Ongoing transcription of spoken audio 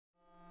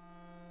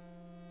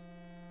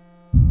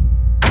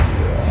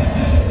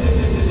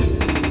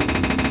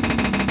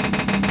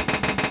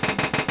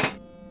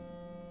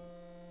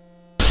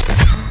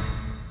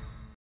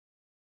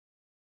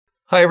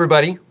Hi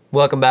everybody,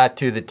 welcome back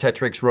to the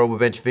TETRIX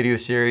RoboBench video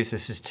series.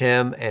 This is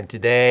Tim, and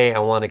today I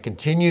want to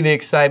continue the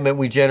excitement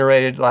we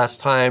generated last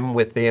time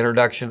with the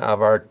introduction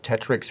of our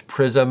TETRIX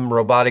PRIZM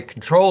robotic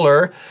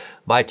controller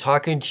by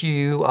talking to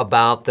you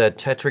about the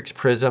TETRIX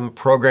PRIZM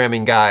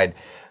Programming Guide,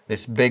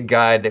 this big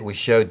guide that we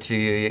showed to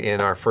you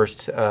in our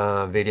first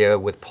video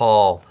with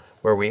Paul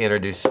where we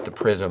introduced the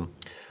PRIZM.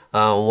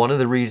 One of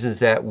the reasons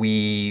that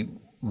we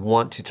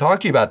want to talk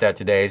to you about that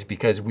today is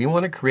because we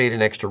want to create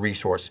an extra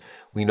resource.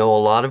 We know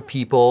a lot of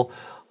people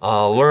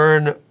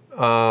learn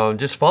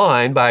just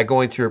fine by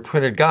going through a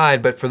printed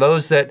guide, but for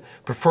those that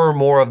prefer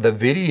more of the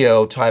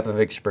video type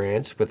of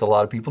experience, which a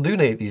lot of people do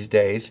these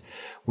days,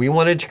 we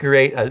wanted to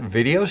create a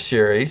video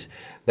series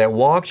that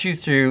walks you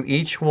through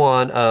each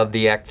one of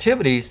the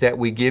activities that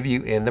we give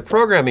you in the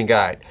programming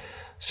guide.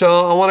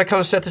 So I want to kind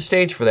of set the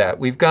stage for that.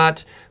 We've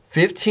got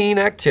 15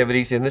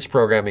 activities in this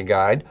programming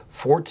guide,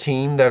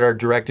 14 that are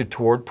directed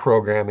toward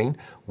programming,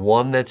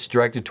 one that's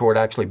directed toward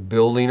actually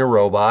building a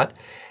robot.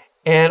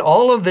 And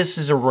all of this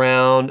is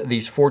around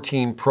these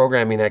 14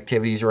 programming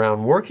activities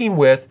around working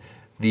with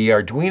the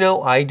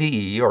Arduino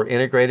IDE, or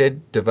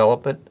Integrated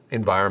Development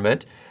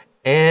Environment,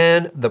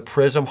 and the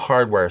PRIZM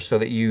hardware, so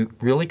that you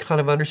really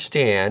kind of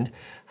understand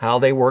how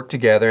they work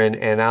together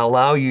and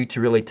allow you to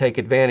really take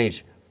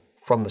advantage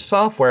from the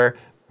software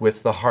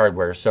with the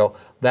hardware. So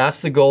that's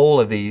the goal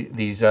of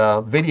these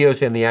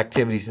videos and the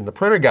activities in the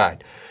printer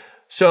guide.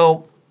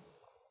 So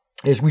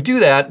as we do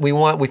that, we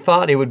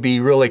thought it would be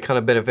really kind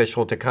of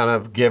beneficial to kind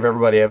of give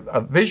everybody a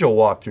visual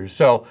walkthrough.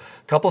 So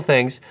a couple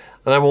things.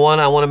 Number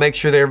one, I want to make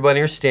sure that everybody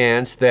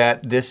understands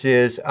that this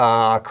is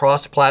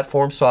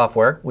cross-platform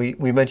software.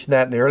 We mentioned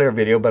that in the earlier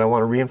video, but I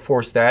want to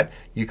reinforce that.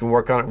 You can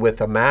work on it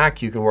with a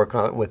Mac, you can work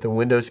on it with a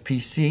Windows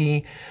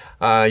PC,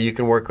 you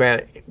can work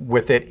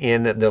with it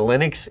in the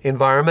Linux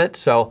environment.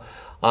 So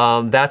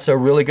that's a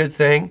really good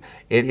thing.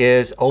 It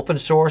is open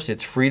source,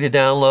 it's free to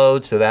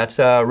download, so that's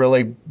a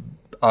really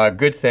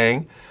good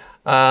thing.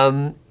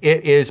 It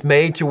is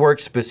made to work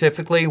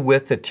specifically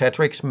with the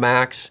TETRIX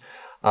Max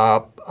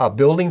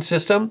building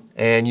system,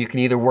 and you can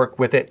either work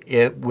with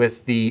it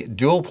with the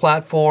dual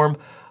platform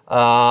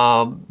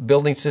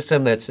building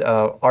system that's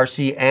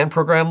RC and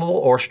programmable,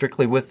 or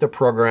strictly with the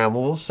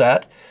programmable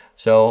set.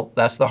 So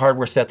that's the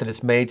hardware set that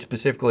it's made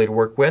specifically to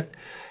work with.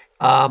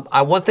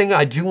 One thing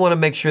I do want to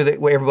make sure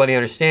that everybody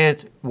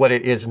understands, what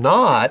it is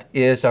not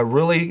is a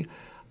really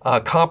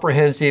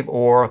comprehensive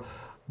or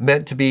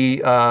meant to be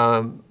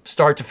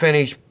start to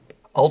finish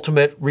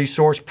ultimate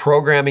resource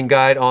programming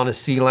guide on a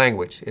C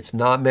language. It's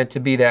not meant to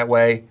be that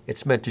way.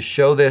 It's meant to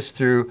show this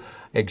through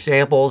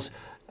examples,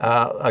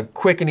 a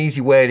quick and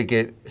easy way to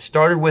get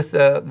started with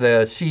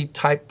the C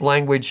type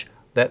language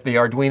that the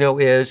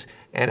Arduino is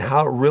and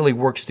how it really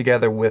works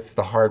together with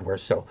the hardware.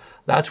 So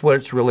that's what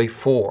it's really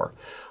for.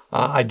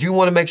 I do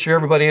want to make sure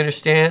everybody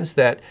understands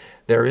that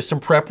there is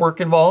some prep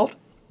work involved.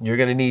 You're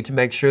going to need to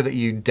make sure that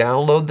you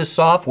download the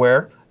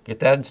software, get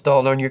that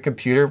installed on your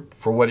computer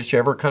for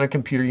whichever kind of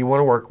computer you want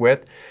to work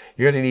with.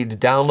 You're going to need to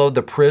download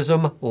the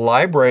PRIZM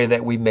library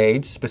that we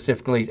made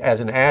specifically as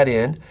an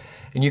add-in.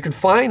 And you can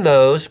find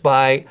those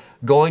by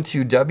going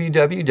to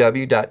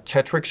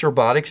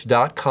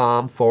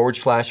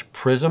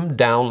www.tetrixrobotics.com/PRIZM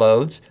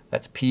downloads.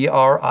 That's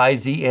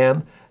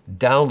PRIZM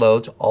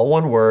downloads, all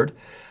one word.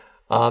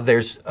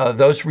 There's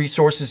those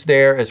resources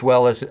there, as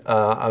well as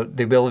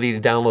the ability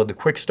to download the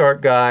Quick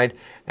Start Guide,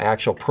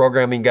 actual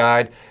programming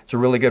guide. It's a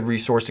really good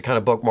resource to kind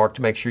of bookmark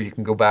to make sure you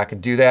can go back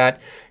and do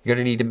that. You're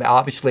going to need to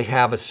obviously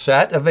have a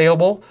set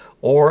available,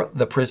 or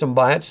the PRIZM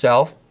by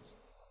itself,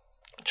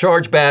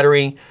 charge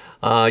battery,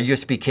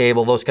 USB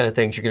cable, those kind of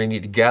things. You're going to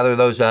need to gather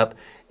those up,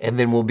 and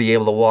then we'll be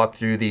able to walk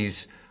through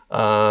these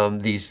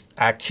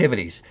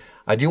activities.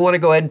 I do want to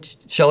go ahead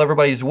and tell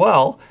everybody as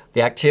well,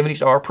 the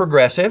activities are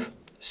progressive,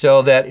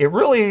 so that it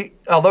really,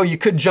 although you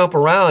could jump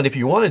around if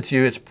you wanted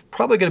to, it's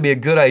probably going to be a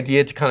good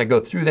idea to kind of go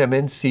through them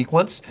in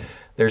sequence.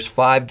 There's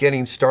 5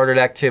 getting started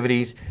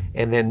activities,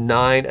 and then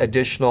 9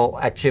 additional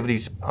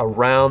activities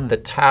around the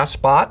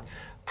TaskBot,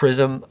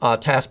 PRIZM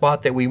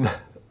TaskBot that we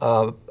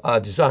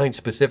designed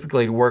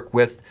specifically to work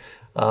with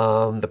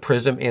the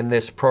PRIZM in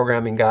this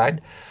programming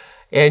guide.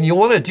 And you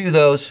want to do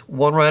those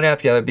one right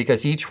after the other,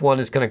 because each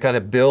one is going to kind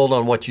of build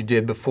on what you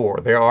did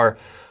before. There are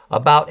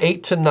about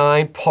 8 to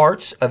 9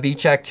 parts of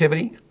each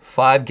activity,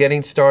 5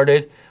 getting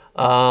started,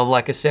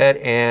 like I said,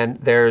 and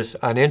there's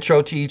an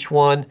intro to each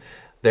one.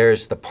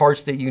 There's the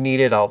parts that you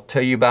needed. I'll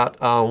tell you about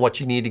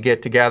what you need to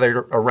get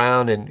together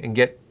around and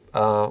get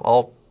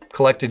all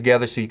collected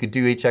together so you could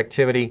do each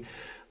activity.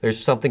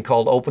 There's something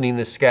called opening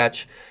the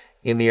sketch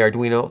in the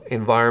Arduino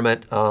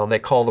environment. They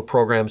call the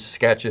programs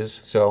sketches,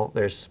 so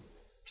there's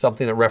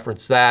something that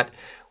references that.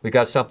 We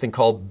got something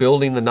called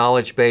building the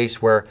knowledge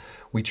base, where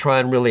we try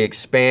and really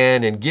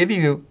expand and give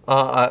you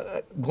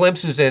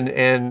glimpses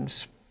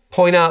and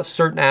point out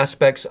certain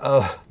aspects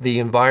of the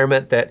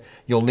environment that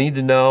you'll need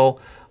to know,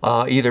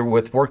 either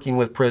with working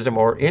with PRIZM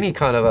or any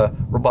kind of a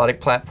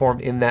robotic platform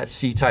in that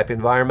C-type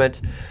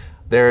environment.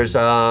 There's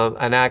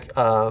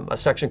a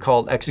section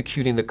called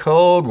Executing the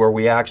Code, where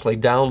we actually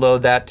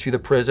download that to the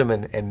Prism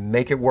and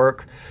make it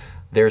work.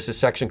 There's a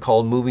section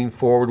called Moving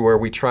Forward, where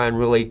we try and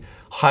really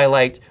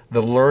highlight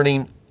the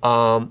learning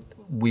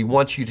we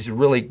want you to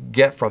really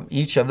get from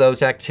each of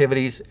those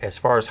activities as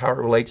far as how it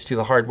relates to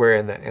the hardware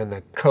and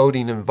the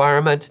coding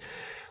environment.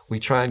 We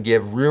try and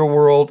give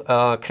real-world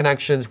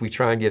connections. We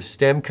try and give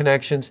STEM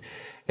connections.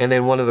 And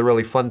then one of the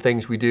really fun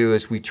things we do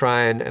is we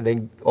try and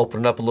then open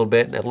it up a little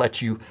bit and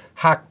let you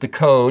hack the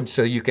code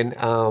so you can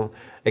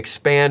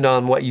expand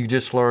on what you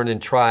just learned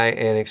and try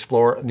and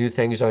explore new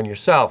things on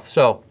yourself.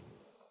 So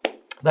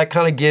that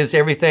kind of gives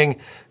everything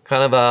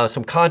kind of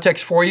some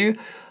context for you.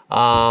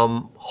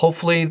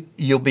 Hopefully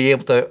you'll be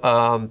able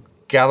to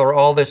gather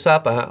all this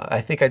up.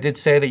 I think I did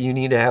say that you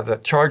need to have a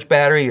charge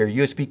battery or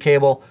USB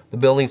cable, the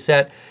building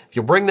set. If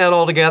you bring that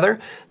all together,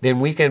 then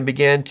we can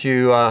begin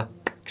to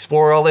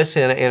explore all this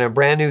in a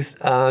brand new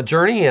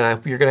journey, and I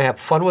hope you're going to have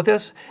fun with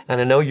this.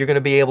 And I know you're going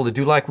to be able to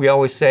do like we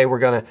always say, we're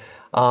going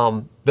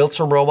to build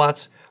some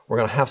robots, we're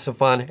going to have some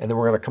fun, and then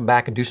we're going to come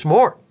back and do some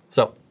more.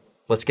 So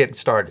let's get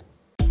started.